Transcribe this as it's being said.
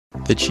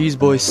The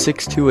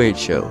Cheeseboy628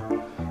 Show,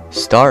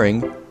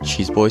 starring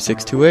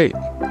Cheeseboy628.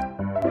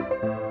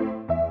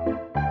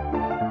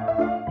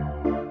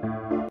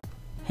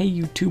 Hey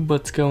YouTube,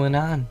 what's going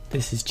on?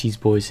 This is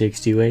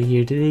Cheeseboy628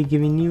 here today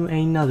giving you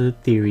another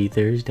Theory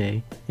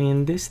Thursday.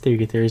 And this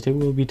Theory Thursday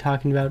we'll be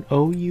talking about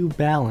OU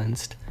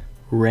Balanced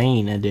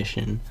Rain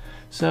Edition.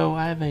 So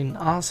I have an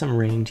awesome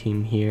rain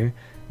team here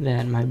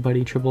that my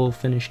buddy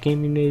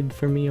TripleFinishGaming made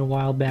for me a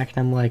while back, and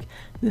I'm like,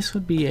 this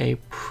would be a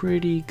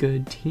pretty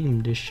good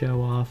team to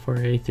show off for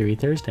a Theory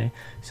Thursday.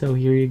 So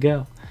here you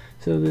go.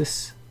 So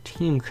this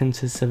team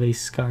consists of a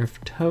Scarf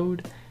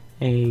Toad,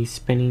 a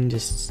spinning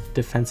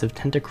defensive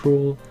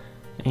Tentacruel,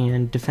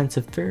 and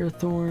defensive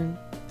Ferrothorn,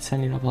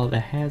 setting up all the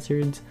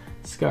hazards,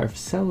 Scarf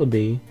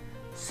Celebi,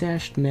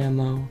 Sashed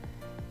Mammo,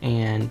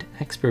 and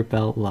Expert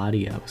Belt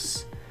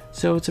Latios.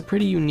 So it's a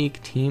pretty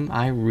unique team.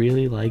 I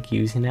really like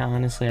using it,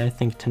 honestly. I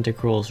think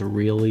Tentacruel is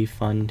really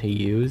fun to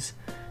use.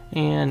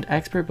 And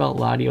Expert Belt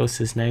Latios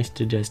is nice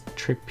to just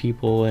trick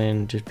people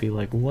and just be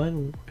like, what?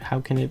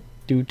 How can it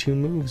do two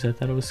moves? I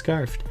thought it was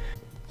Scarfed.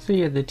 So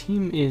yeah, the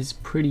team is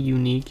pretty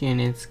unique and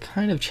it's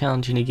kind of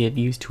challenging to get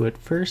used to at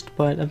first,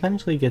 but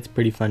eventually it gets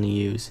pretty fun to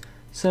use.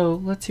 So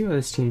let's see why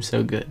this team's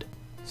so good.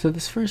 So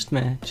this first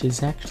match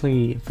is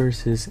actually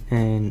versus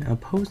an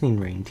opposing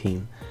rain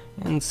team.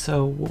 And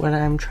so what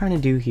I'm trying to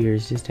do here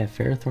is just have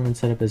Ferrothorn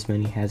set up as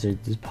many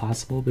hazards as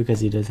possible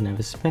because he doesn't have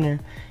a spinner,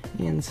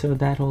 and so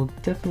that'll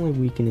definitely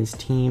weaken his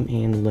team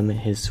and limit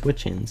his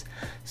switch-ins.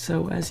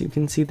 So as you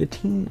can see, the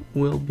team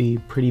will be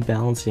pretty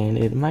balanced and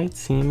it might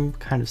seem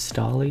kind of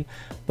stally,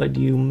 but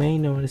you may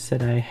notice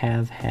that I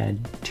have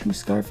had two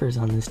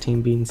Scarfers on this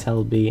team, being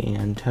Celebi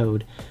and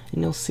Toad,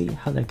 and you'll see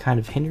how that kind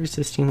of hinders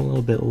this team a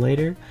little bit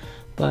later,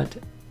 but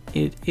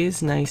it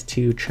is nice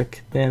to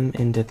trick them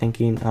into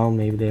thinking, oh,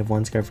 maybe they have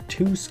one Scarf or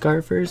two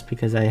Scarfers,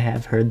 because I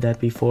have heard that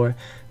before,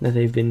 that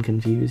they've been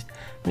confused.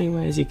 But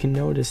anyway, as you can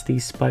notice,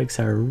 these spikes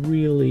are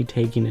really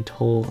taking a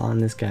toll on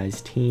this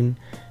guy's team,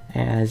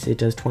 as it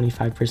does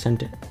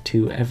 25%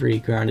 to every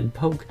grounded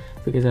poke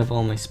because I have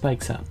all my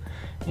spikes up.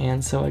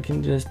 And so I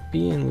can just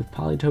be in with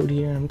Politoed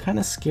here, and I'm kind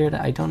of scared.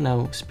 I don't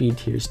know speed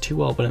tiers too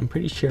well, but I'm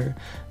pretty sure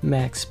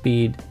max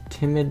speed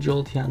Timid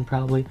Jolteon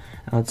probably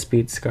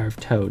outspeeds Scarf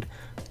Toad.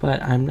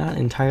 But I'm not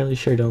entirely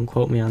sure, don't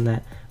quote me on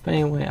that. But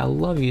anyway, I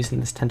love using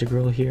this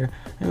Tentacruel here.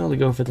 I'm able to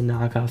go for the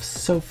knockoff,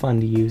 so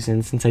fun to use,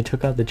 and since I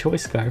took out the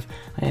Choice Scarf,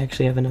 I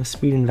actually have enough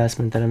speed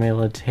investment that I'm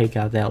able to take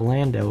out that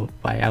Lando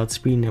by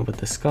outspeeding it with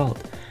the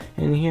Scald.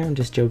 And here I'm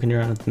just joking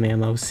around with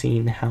Mammo,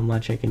 seeing how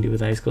much I can do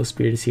with Icicle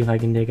Spear to see if I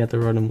can take out the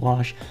Rotom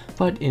Wash,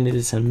 but it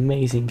is an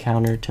amazing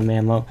counter to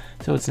Mammo,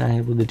 so it's not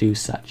able to do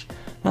such.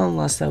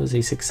 Nonetheless, that was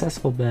a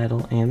successful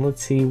battle, and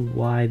let's see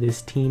why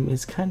this team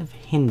is kind of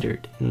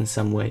hindered in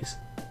some ways.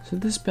 So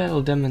this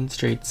battle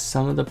demonstrates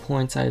some of the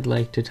points I'd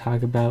like to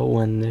talk about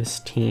when this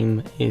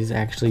team is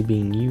actually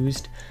being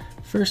used.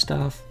 First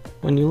off,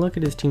 when you look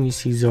at his team, you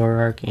see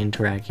Zoroark and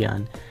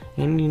Terrakion.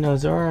 And you know,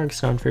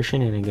 Zoroark's known for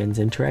shenanigans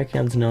and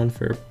Terrakion's known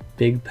for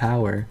big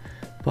power.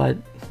 But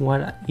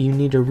what you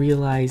need to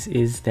realize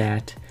is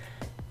that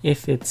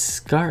if it's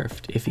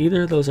Scarfed, if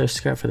either of those are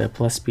Scarfed with a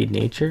plus speed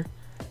nature,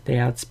 they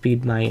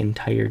outspeed my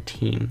entire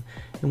team.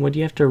 And what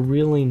you have to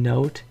really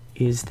note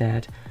is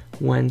that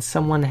when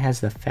someone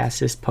has the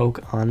fastest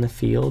poke on the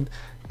field,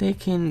 they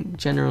can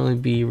generally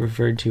be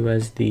referred to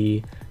as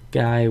the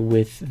guy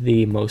with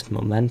the most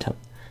momentum.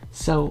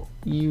 So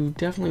you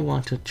definitely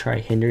want to try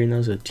hindering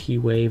those with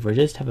T-Wave, or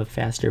just have a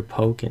faster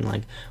poke and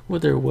like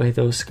wither away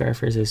those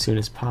Scarfers as soon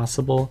as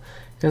possible,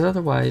 because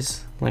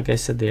otherwise, like I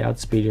said, they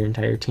outspeed your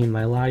entire team.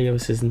 My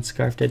Latios isn't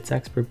Scarfed, it's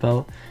Expert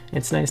Belt.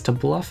 It's nice to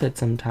bluff it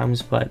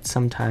sometimes, but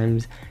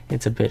sometimes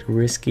it's a bit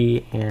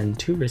risky, and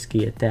too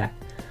risky at that.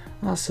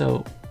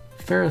 Also,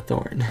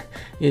 Ferrothorn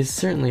is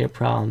certainly a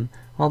problem.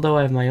 Although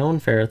I have my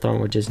own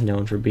Ferrothorn, which is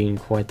known for being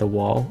quite the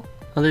wall,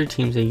 other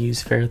teams that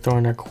use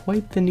Ferrothorn are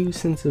quite the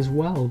nuisance as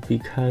well,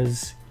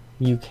 because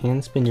you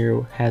can spin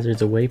your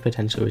hazards away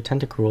potentially with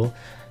Tentacruel,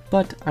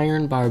 but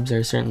Iron Barbs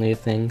are certainly a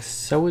thing,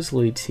 so is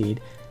Leech Seed,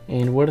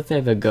 and what if they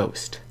have a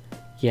Ghost?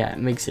 Yeah, it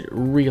makes it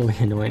really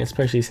annoying,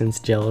 especially since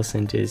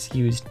Jellicent is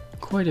used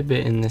quite a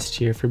bit in this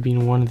tier for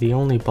being one of the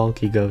only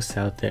bulky ghosts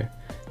out there.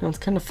 Now, what's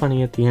kind of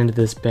funny at the end of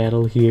this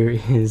battle here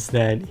is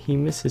that he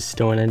misses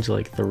Stone Edge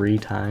like 3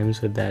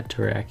 times with that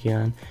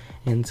Terrakion,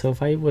 and so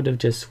if I would have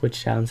just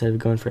switched out instead of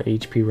going for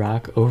HP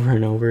Rock over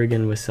and over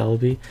again with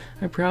Celebi,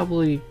 I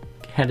probably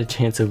had a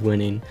chance of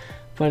winning.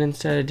 But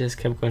instead I just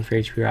kept going for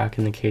HP Rock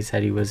in the case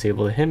that he was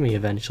able to hit me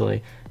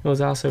eventually. It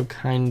was also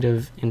kind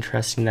of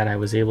interesting that I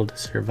was able to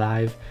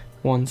survive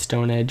one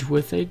Stone Edge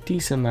with a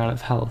decent amount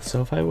of health,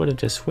 so if I would have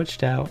just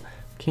switched out,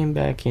 came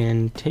back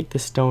in, take the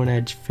Stone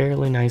Edge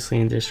fairly nicely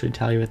and just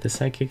retaliate with the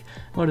Psychic,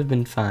 I would have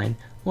been fine.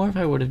 Or if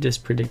I would have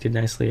just predicted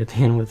nicely at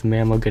the end with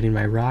Mammo getting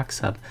my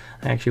rocks up,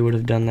 I actually would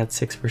have done that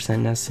 6%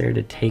 necessary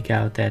to take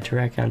out that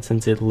Terrakion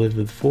since it lived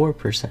with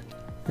 4%.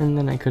 And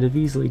then I could have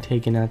easily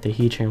taken out the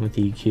Heatran with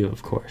the EQ,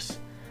 of course.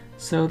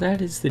 So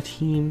that is the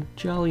team.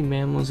 Jolly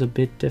Mammo's a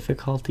bit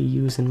difficult to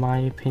use in my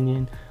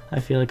opinion. I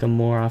feel like a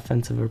more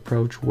offensive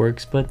approach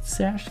works, but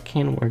Sash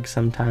can work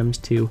sometimes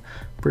to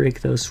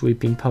break those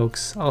sweeping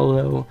pokes,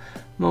 although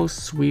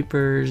most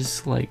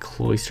sweepers like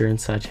Cloyster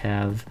and such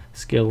have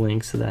skill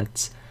links, so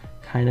that's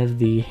kind of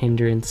the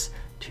hindrance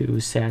to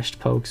sashed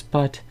pokes,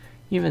 but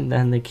even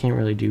then they can't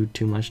really do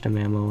too much to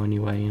Mamo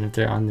anyway, and if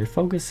they're on their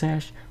focus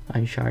sash,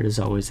 Ice Shard is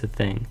always a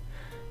thing.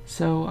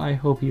 So I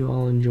hope you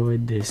all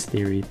enjoyed this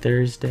Theory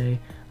Thursday.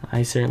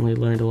 I certainly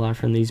learned a lot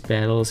from these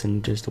battles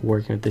and just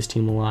working with this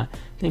team a lot.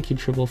 Thank you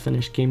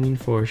TripleFinishGaming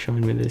for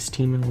showing me this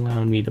team and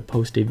allowing me to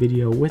post a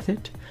video with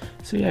it.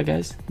 So yeah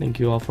guys, thank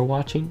you all for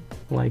watching,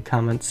 like,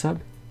 comment, sub,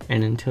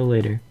 and until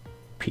later,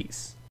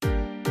 peace.